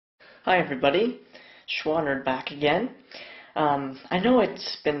Hi everybody, Schwannerd back again. I know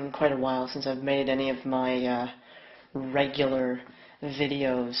it's been quite a while since I've made any of my regular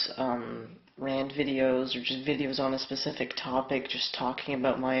videos, rant videos, or just videos on a specific topic, just talking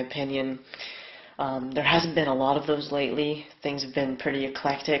about my opinion. There hasn't been a lot of those lately. Things have been pretty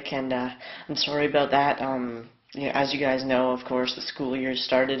eclectic, and I'm sorry about that. As you guys know, of course, the school year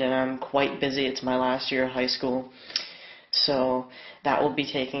started, and I'm quite busy. It's my last year of high school. So that will be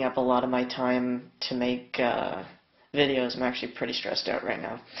taking up a lot of my time to make videos. I'm actually pretty stressed out right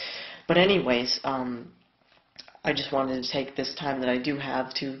now. But anyways, I just wanted to take this time that I do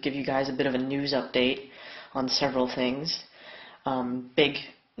have to give you guys a bit of a news update on several things. Big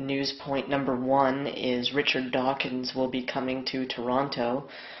news point number one is Richard Dawkins will be coming to Toronto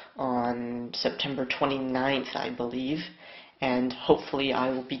on September 29th, I believe, and hopefully I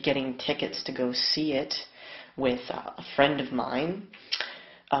will be getting tickets to go see it with a friend of mine.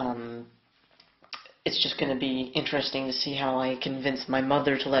 It's just going to be interesting to see how I convince my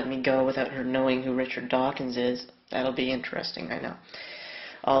mother to let me go without her knowing who Richard Dawkins is. That'll be interesting, I know.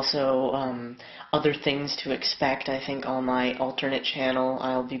 Also, other things to expect. I think on my alternate channel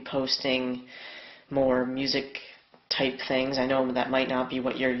I'll be posting more music type things. I know that might not be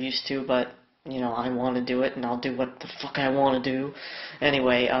what you're used to, but I want to do it, and I'll do what the fuck I want to do.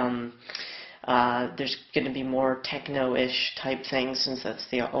 Anyway, there's going to be more techno-ish type things, since that's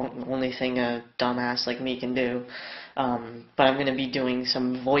the only thing a dumbass like me can do. But I'm going to be doing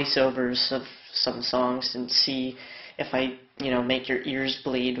some voiceovers of some songs and see if I, make your ears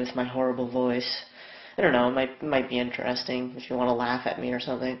bleed with my horrible voice. I don't know, it might be interesting if you want to laugh at me or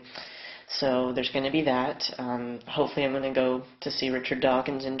something. So there's going to be that. Hopefully I'm going to go to see Richard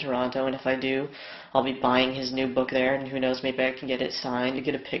Dawkins in Toronto, and if I do, I'll be buying his new book there, and who knows, maybe I can get it signed to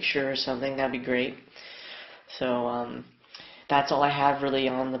get a picture or something. That'd be great. So that's all I have really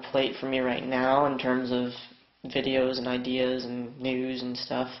on the plate for me right now in terms of videos and ideas and news and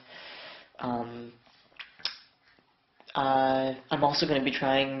stuff. I'm also going to be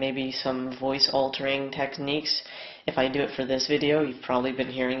trying maybe some voice altering techniques. If I do it for this video, you've probably been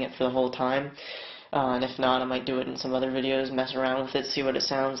hearing it for the whole time. And if not, I might do it in some other videos, mess around with it, see what it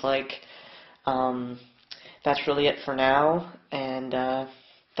sounds like. That's really it for now, and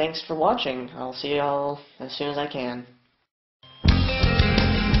thanks for watching. I'll see y'all as soon as I can.